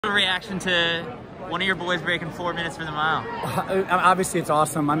Reaction to one of your boys breaking 4 minutes for the mile? Obviously it's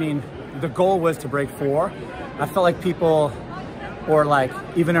awesome. I mean, the goal was to break 4. I felt like people, or like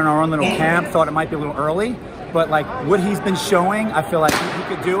even in our own little camp, thought it might be a little early, but like what he's been showing, I feel like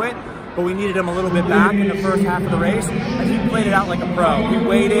he could do it, but we needed him a little bit back in the first half of the race, and he played it out like a pro. He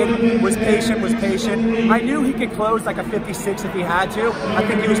waited, was patient. I knew he could close like a 56 if he had to. I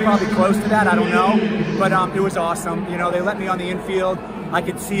think he was probably close to that, I don't know, but it was awesome. You know, they let me on the infield. I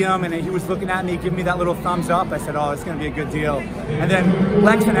could see him, and he was looking at me, giving me that little thumbs up. I said, oh, it's going to be a good deal. And then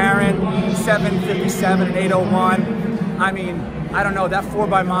Lex and Aaron, 7:57 and 8:01. I mean, I don't know, that 4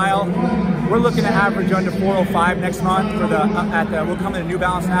 by mile, we're looking to average under 4:05 next month for we'll come to the New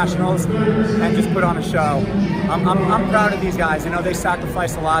Balance Nationals and just put on a show. I'm proud of these guys. You know, they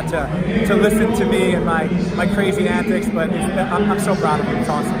sacrifice a lot to listen to me and my crazy antics, but I'm so proud of them. It's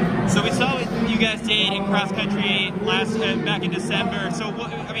awesome. So we saw what you guys did in cross country back in December. So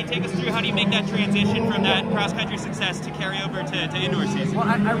I mean, take us through, how do you make that transition from that cross country success to carry over to indoor season? Well,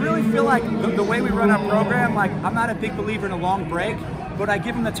 I really feel like the way we run our program, like I'm not a big believer in a long break, but I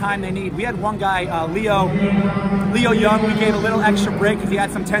give them the time they need. We had one guy, Leo Young, we gave a little extra break because he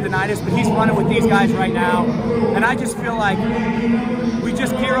had some tendonitis, but he's running with these guys right now. And I just feel like we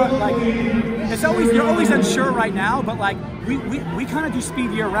just gear up, like, you're always unsure right now, but like we kind of do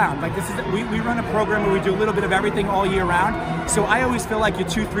speed year round. Like we run a program where we do a little bit of everything all year round. So I always feel like you're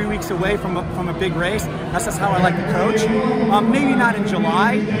 2-3 weeks away from a big race. That's just how I like to coach. Maybe not in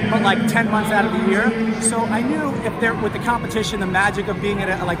July, but like 10 months out of the year. So I knew with the competition, the magic of being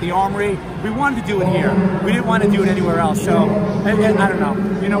at like the Armory, we wanted to do it here. We didn't want to do it anywhere else. So I don't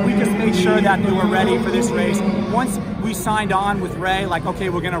know. You know, we just made sure that they were ready for this race. Once we signed on with Ray, like, okay,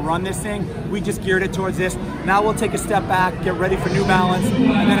 we're going to run this thing, we just geared it towards this. Now we'll take a step back, get ready for New Balance,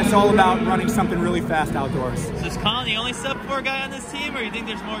 and then it's all about running something really fast outdoors. So is Colin the only sub-4 guy on this team, or you think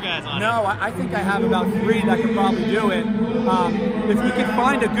there's more guys on it? No, I think I have about 3 that could probably do it. If we could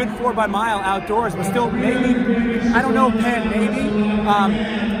find a good 4 by mile outdoors, but still maybe, I don't know, Penn, maybe.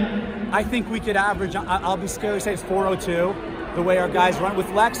 I think we could average, I'll be scared to say it's 4:02. The way our guys run with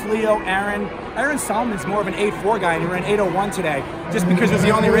Lex, Leo, Aaron Sahlman's more of an 8:4 guy, and he ran 8:01 today, just because it was the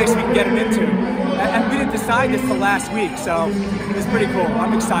only race we could get him into. And we didn't decide this till last week, so it's pretty cool.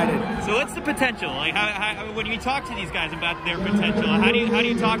 I'm excited. So what's the potential? Like, how when you talk to these guys about their potential, how do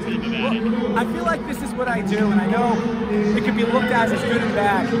you talk to them about it? I feel like this is what I do, and I know it could be looked at as good and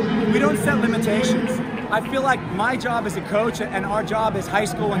bad. We don't set limitations. I feel like my job as a coach and our job as high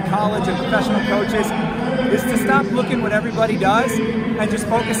school and college and professional coaches is to stop looking what everybody does and just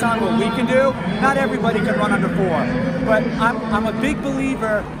focus on what we can do. Not everybody can run under 4, but I'm a big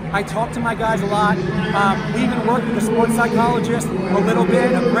believer. I talk to my guys a lot. We even work with a sports psychologist a little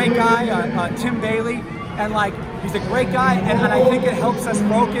bit, a great guy, Tim Bailey, and like, he's a great guy, and I think it helps us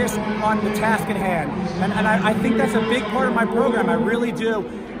focus on the task at hand. And I think that's a big part of my program, I really do.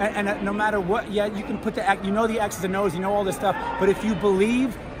 And no matter what, yeah, you can put the X's and O's, you know all this stuff, but if you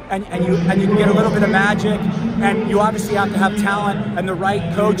believe and you can get a little bit of magic, and you obviously have to have talent and the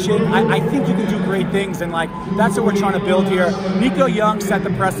right coaching, I think you can do great things, and like, that's what we're trying to build here. Nico Young set the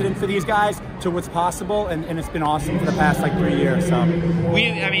precedent for these guys to what's possible, and it's been awesome for the past like 3 years. So I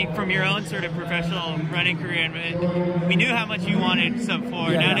mean, from your own sort of professional running career, we knew how much you wanted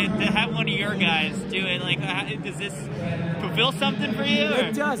sub-4. Yeah, now to have one of your guys do it, like, does this fulfill something for you?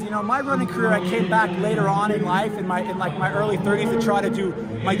 It does. You know, my running career, I came back later on in life, in like my early 30s, to try to do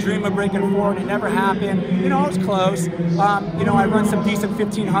my dream of breaking 4, and it never happened. You know, I was close. You know, I run some decent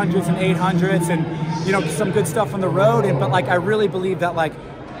 1500s and 800s, and you know, some good stuff on the road. But like, I really believe that like,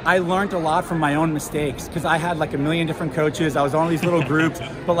 I learned a lot from my own mistakes, because I had like a million different coaches. I was on these little groups,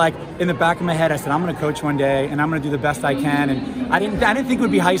 but like in the back of my head, I said, I'm going to coach one day, and I'm going to do the best I can. And I didn't think it would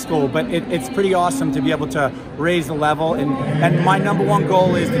be high school, but it's pretty awesome to be able to raise the level. And my #1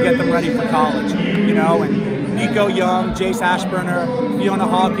 goal is to get them ready for college. You know, and Nico Young, Jace Ashburner, Fiona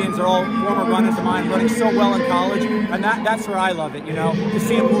Hawkins are all former runners of mine, running so well in college, and that's where I love it. You know, to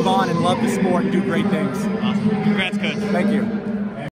see them move on and love the sport and do great things. Awesome. Congrats, Coach. Thank you.